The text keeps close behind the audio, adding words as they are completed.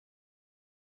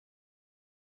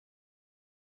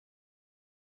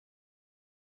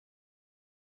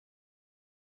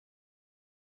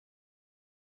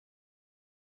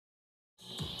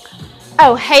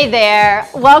Oh, hey there.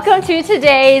 Welcome to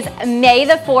today's May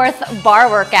the 4th bar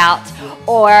workout,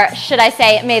 or should I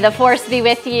say, may the force be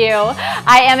with you.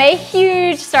 I am a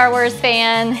huge Star Wars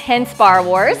fan, hence Barre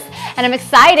Wars, and I'm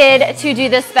excited to do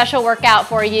this special workout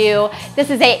for you.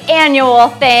 This is an annual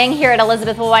thing here at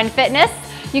Elizabeth Woolwine Fitness.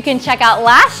 You can check out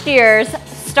last year's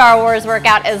Star Wars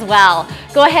workout as well.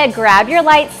 Go ahead, grab your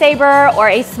lightsaber or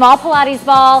a small Pilates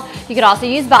ball. You could also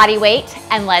use body weight,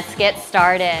 and let's get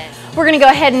started. We're gonna go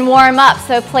ahead and warm up,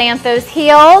 so plant those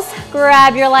heels,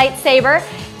 grab your lightsaber,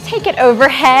 take it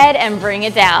overhead and bring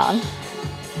it down.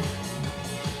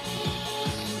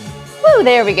 Woo,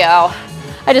 there we go.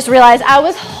 I just realized I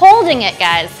was holding it,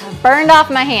 guys. Burned off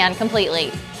my hand completely.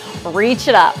 Reach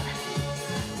it up.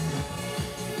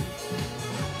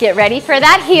 Get ready for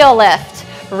that heel lift.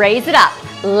 Raise it up,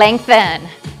 lengthen.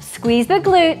 Squeeze the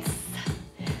glutes.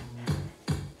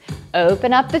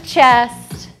 Open up the chest.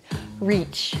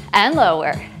 Reach and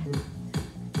lower.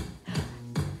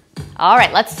 All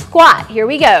right, let's squat. Here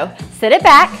we go. Sit it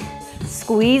back,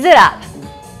 squeeze it up.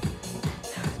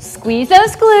 Squeeze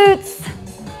those glutes.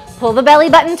 Pull the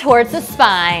belly button towards the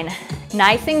spine.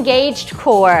 Nice engaged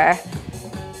core.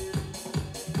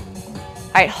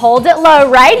 All right, hold it low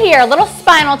right here. A little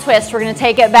spinal twist. We're gonna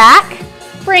take it back,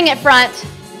 bring it front,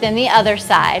 then the other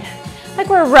side. Like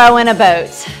we're rowing a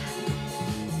boat.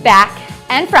 Back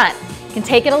and front. You can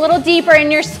take it a little deeper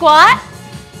in your squat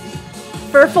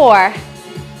for 4,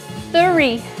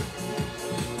 3,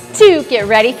 2, get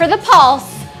ready for the pulse.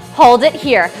 Hold it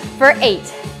here for 8,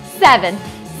 7,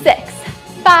 6,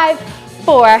 5,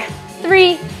 4,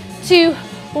 3, 2,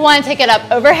 1. Take it up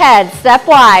overhead, step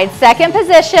wide. Second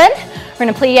position, we're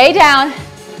gonna plie down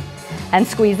and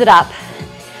squeeze it up.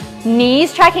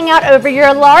 Knees tracking out over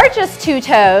your largest 2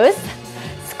 toes.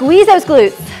 Squeeze those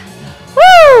glutes.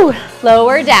 Woo!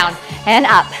 Lower down and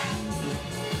up.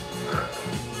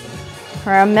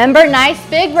 Remember, nice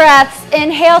big breaths.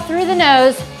 Inhale through the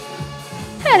nose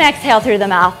and exhale through the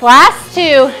mouth. Last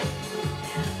 2.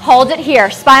 Hold it here.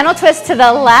 Spinal twist to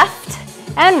the left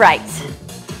and right.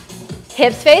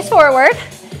 Hips face forward.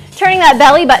 Turning that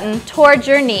belly button towards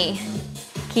your knee.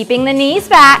 Keeping the knees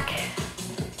back.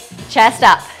 Chest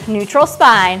up. Neutral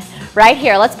spine. Right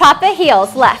here. Let's pop the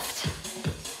heels left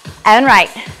and right.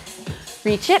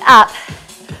 Reach it up.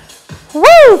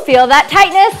 Woo! Feel that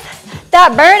tightness,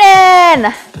 that burn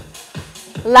in.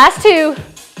 Last 2.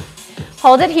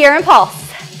 Hold it here and pulse.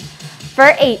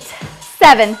 For 8,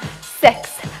 7, 6,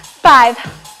 5,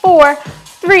 4,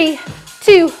 3,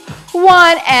 2,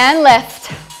 1, and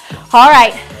lift. All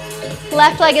right,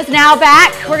 left leg is now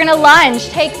back. We're gonna lunge.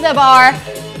 Take the bar,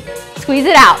 squeeze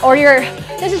it out, or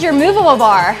this is your movable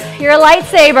bar, your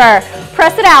lightsaber.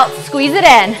 Press it out, squeeze it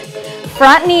in.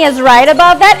 Front knee is right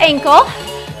above that ankle.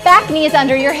 Back knee is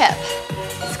under your hip.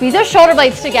 Squeeze those shoulder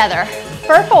blades together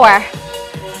for 4,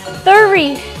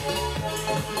 3,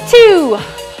 2.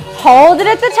 Hold it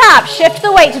at the top. Shift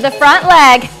the weight to the front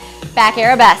leg. Back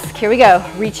arabesque. Here we go.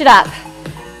 Reach it up.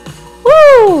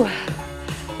 Woo!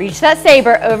 Reach that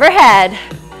saber overhead.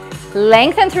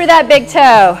 Lengthen through that big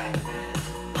toe.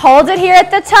 Hold it here at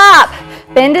the top.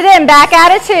 Bend it in. Back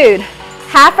attitude.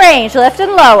 Half range. Lift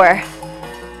and lower.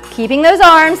 Keeping those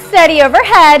arms steady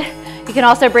overhead. You can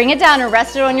also bring it down and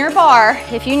rest it on your bar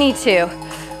if you need to.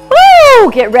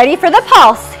 Woo! Get ready for the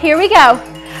pulse. Here we go.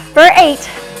 For 8,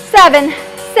 7,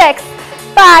 6,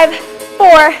 5,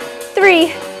 4,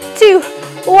 3, 2,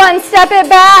 1. Step it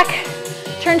back.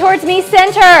 Turn towards me,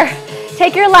 center.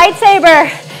 Take your lightsaber.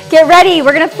 Get ready.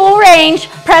 We're gonna full range.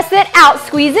 Press it out.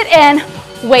 Squeeze it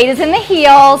in. Weight is in the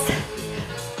heels.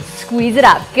 Squeeze it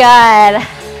up. Good.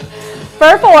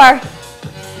 For 4,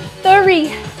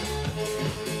 3,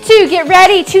 2, get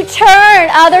ready to turn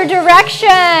other direction.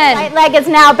 Right leg is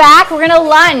now back. We're gonna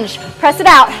lunge. Press it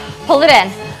out, pull it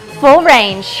in. Full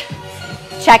range.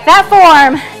 Check that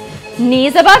form.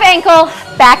 Knees above ankle,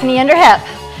 back knee under hip.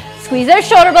 Squeeze those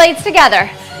shoulder blades together.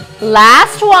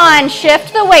 Last one,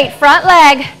 shift the weight, front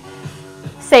leg.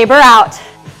 Saber out.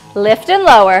 Lift and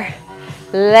lower.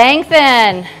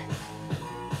 Lengthen.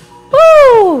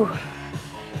 Woo!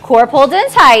 Core pulled in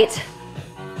tight.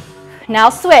 Now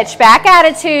switch, back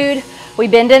attitude. We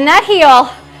bend in that heel.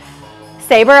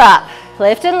 Saber up,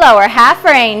 lift and lower, half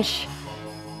range.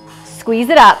 Squeeze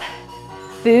it up.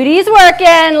 Booty's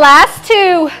working, last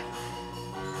 2.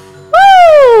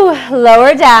 Woo!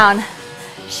 Lower down,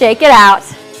 shake it out.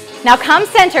 Now come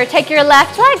center, take your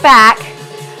left leg back.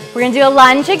 We're gonna do a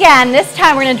lunge again. This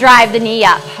time we're gonna drive the knee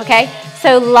up, okay?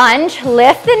 So lunge,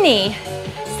 lift the knee.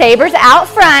 Sabers out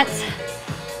front.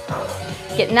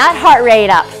 Getting that heart rate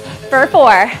up. For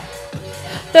 4,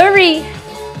 3,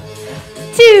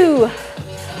 2.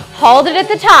 Hold it at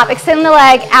the top. Extend the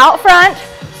leg out front.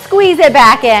 Squeeze it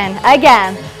back in.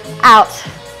 Again, out.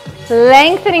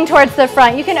 Lengthening towards the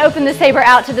front. You can open the saber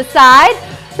out to the side.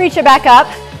 Reach it back up.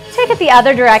 Take it the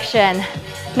other direction.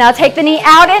 Now take the knee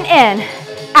out and in.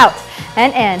 Out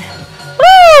and in.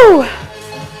 Woo!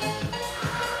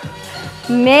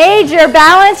 Major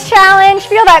balance challenge.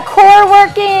 Feel that core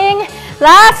working.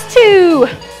 Last two.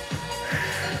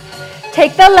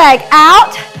 Take the leg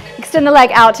out. Extend the leg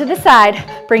out to the side.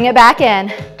 Bring it back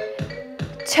in.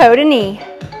 Toe to knee.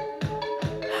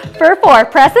 For 4,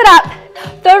 press it up.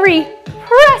 3,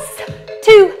 press.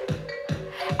 2,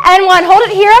 and 1. Hold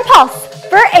it here and pulse.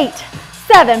 For 8,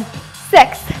 7,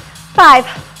 6, 5,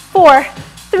 4,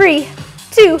 3,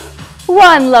 2,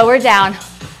 1. Lower down.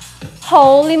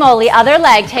 Holy moly, other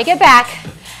leg. Take it back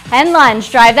and lunge.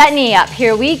 Drive that knee up.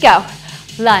 Here we go.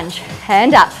 Lunge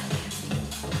and up.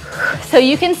 So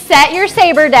you can set your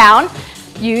saber down.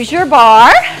 Use your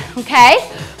bar, okay?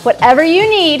 Whatever you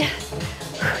need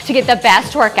to get the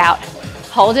best workout.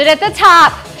 Hold it at the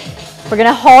top. We're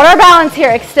gonna hold our balance here.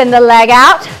 Extend the leg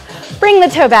out. Bring the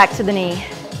toe back to the knee.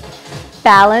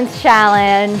 Balance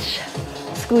challenge.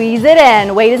 Squeeze it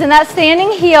in. Weight is in that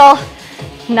standing heel.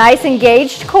 Nice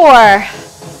engaged core.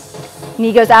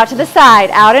 Knee goes out to the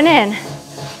side, out and in.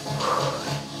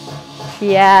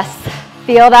 Yes,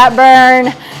 feel that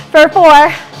burn. For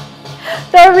 4,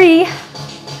 3,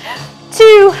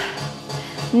 2.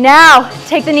 Now,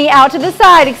 take the knee out to the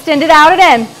side, extend it out and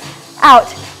in.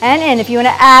 Out and in. If you want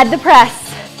to add the press,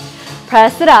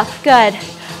 press it up. Good.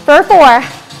 For 4,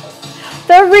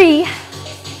 3,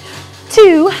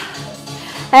 2,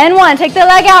 and 1. Take the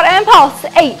leg out and pulse.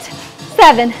 8,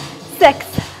 7, 6,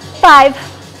 5,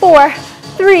 4,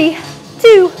 3,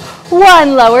 2,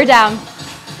 1. Lower down.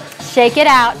 Shake it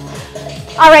out.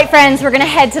 All right, friends, we're gonna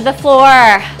head to the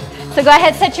floor. So go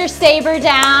ahead, set your saber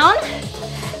down.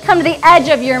 Come to the edge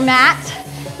of your mat.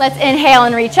 Let's inhale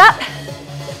and reach up.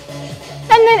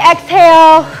 And then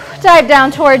exhale, dive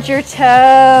down towards your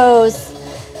toes.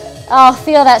 Oh,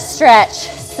 feel that stretch,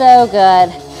 so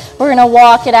good. We're gonna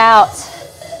walk it out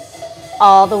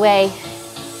all the way.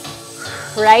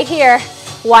 Right here,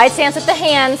 wide stance with the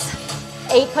hands.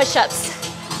 8 push-ups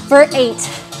for 8,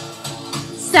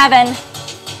 7,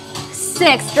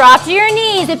 6. Drop to your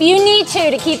knees if you need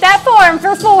to keep that form.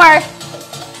 For 4,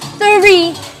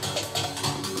 3,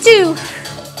 2,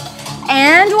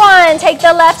 and 1. Take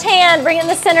the left hand, bring it in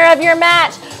the center of your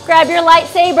mat. Grab your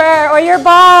lightsaber or your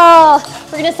ball.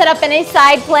 We're gonna set up in a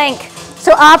side plank.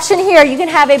 So option here, you can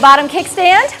have a bottom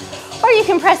kickstand or you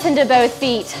can press into both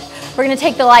feet. We're gonna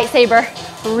take the lightsaber,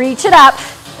 reach it up,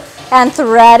 and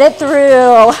thread it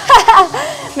through.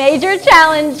 Major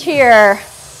challenge here.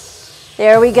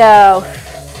 There we go.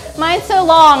 Mine's so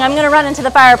long, I'm gonna run into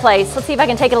the fireplace. Let's see if I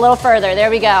can take it a little further. There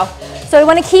we go. So we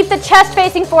wanna keep the chest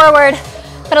facing forward,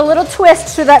 but a little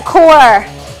twist through that core.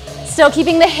 Still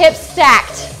keeping the hips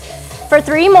stacked. For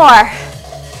 3 more.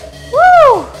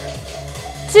 Woo!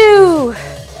 2.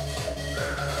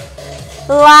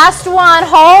 Last one,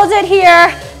 hold it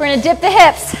here. We're gonna dip the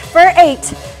hips for 8,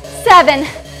 7,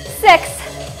 6,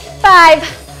 5,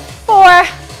 4,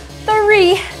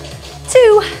 3,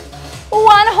 2,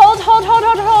 1. Hold, hold, hold,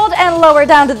 hold, hold, and lower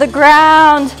down to the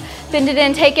ground. Bend it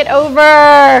in, take it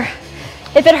over.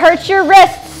 If it hurts your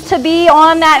wrists to be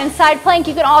on that inside plank,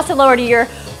 you can also lower to your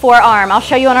forearm. I'll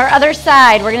show you on our other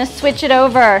side. We're gonna switch it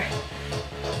over.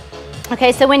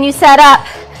 Okay, so when you set up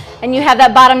and you have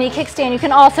that bottom knee kickstand, you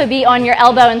can also be on your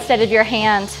elbow instead of your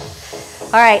hand.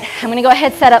 All right, I'm gonna go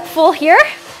ahead, set up full here.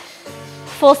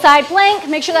 Full side plank.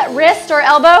 Make sure that wrist or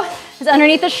elbow is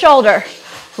underneath the shoulder.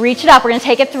 Reach it up, we're gonna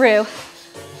take it through.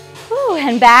 Woo,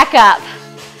 and back up.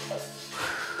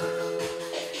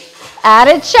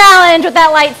 Added challenge with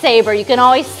that lightsaber. You can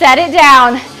always set it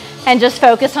down and just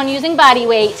focus on using body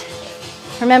weight.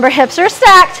 Remember, hips are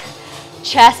stacked,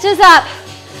 chest is up.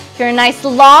 You're a nice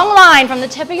long line from the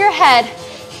tip of your head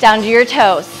down to your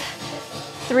toes.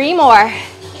 3 more.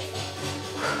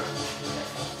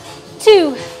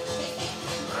 2.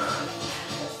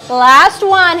 Last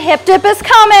one, hip dip is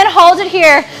coming. Hold it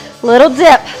here. Little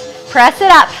dip. Press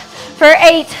it up for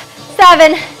 8,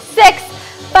 7, 6,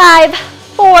 5,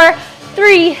 4,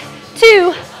 3,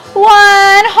 2,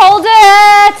 1. Hold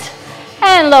it.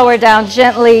 And lower down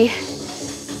gently.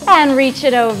 And reach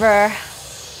it over.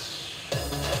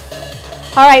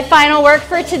 All right, final work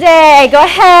for today. Go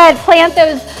ahead, plant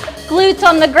those glutes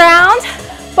on the ground.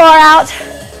 Bar out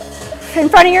in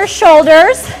front of your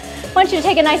shoulders. I want you to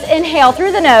take a nice inhale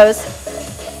through the nose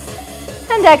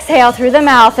and exhale through the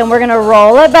mouth, and we're gonna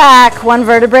roll it back 1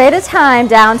 vertebrae at a time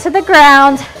down to the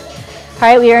ground. All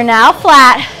right, we are now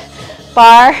flat.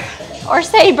 Bar or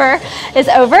saber is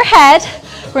overhead.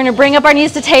 We're gonna bring up our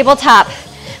knees to tabletop.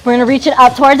 We're gonna reach it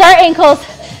up towards our ankles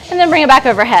and then bring it back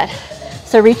overhead.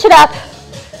 So reach it up,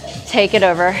 take it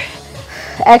over.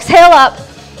 Exhale up,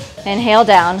 inhale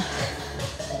down.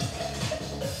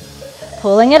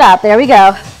 Pulling it up, there we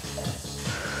go.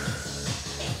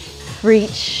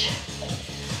 Reach.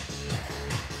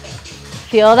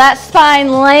 Feel that spine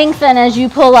lengthen as you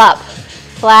pull up.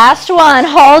 Last one,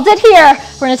 hold it here.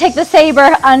 We're gonna take the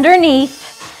saber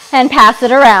underneath and pass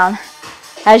it around.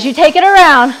 As you take it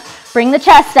around, bring the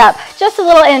chest up, just a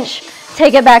little inch,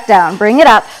 take it back down. Bring it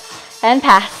up and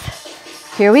pass.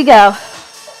 Here we go.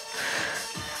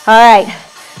 All right,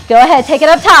 go ahead, take it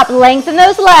up top, lengthen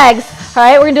those legs. All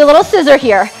right, we're gonna do a little scissor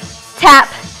here. Tap,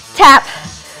 tap,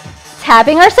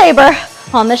 tapping our saber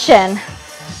on the shin.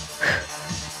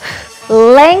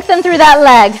 Lengthen through that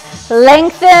leg.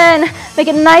 Lengthen, make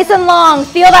it nice and long.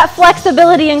 Feel that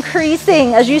flexibility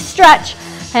increasing as you stretch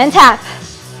and tap.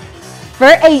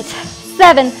 For 8,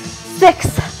 7,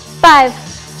 6, 5,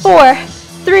 4,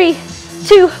 3,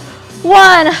 2,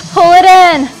 1. Pull it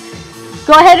in.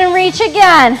 Go ahead and reach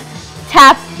again.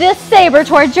 Tap this saber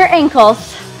towards your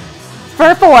ankles.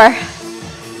 For 4,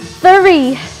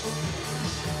 3,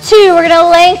 2. We're gonna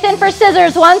lengthen for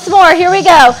scissors once more. Here we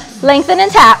go. Lengthen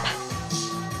and tap.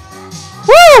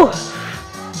 Woo!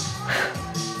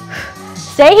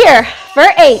 Stay here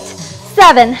for 8,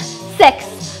 7,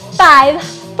 6, 5,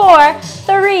 4,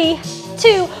 3,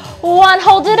 2, 1.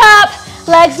 Hold it up.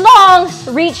 Legs long.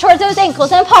 Reach towards those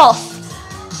ankles and pulse.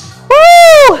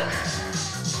 Woo!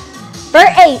 For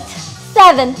 8,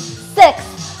 7,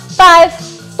 6, 5,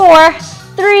 4,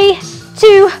 3,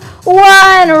 2,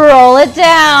 1. Roll it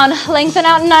down. Lengthen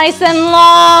out nice and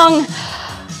long.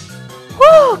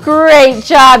 Woo, great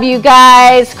job, you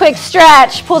guys. Quick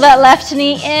stretch. Pull that left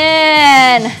knee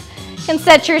in. You can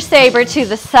set your saber to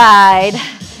the side.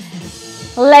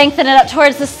 Lengthen it up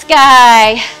towards the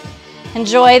sky.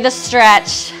 Enjoy the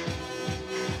stretch.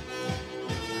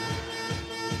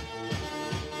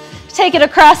 Take it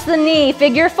across the knee.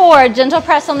 Figure 4. Gentle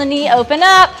press on the knee. Open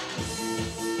up.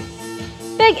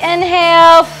 Big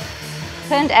inhale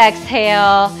and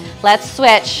exhale. Let's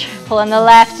switch. Pull in the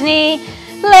left knee.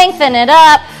 Lengthen it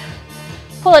up.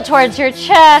 Pull it towards your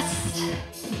chest.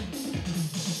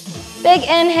 Big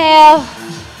inhale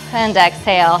and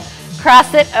exhale.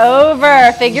 Cross it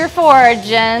over. Figure 4.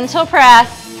 Gentle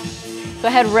press. Go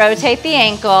ahead, rotate the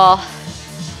ankle. All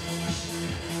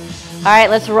right,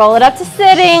 let's roll it up to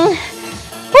sitting.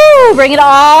 Woo, bring it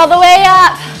all the way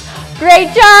up.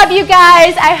 Great job, you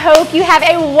guys. I hope you have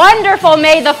a wonderful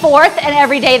May the 4th and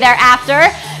every day thereafter.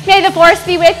 May the force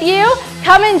be with you.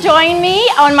 Come and join me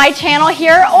on my channel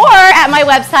here or at my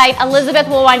website,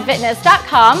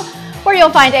 elizabethwoolwinefitness.com, where you'll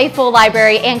find a full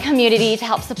library and community to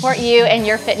help support you and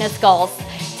your fitness goals.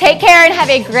 Take care and have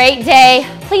a great day.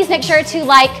 Please make sure to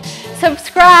like,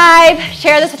 subscribe,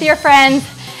 share this with your friends,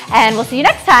 and we'll see you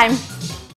next time.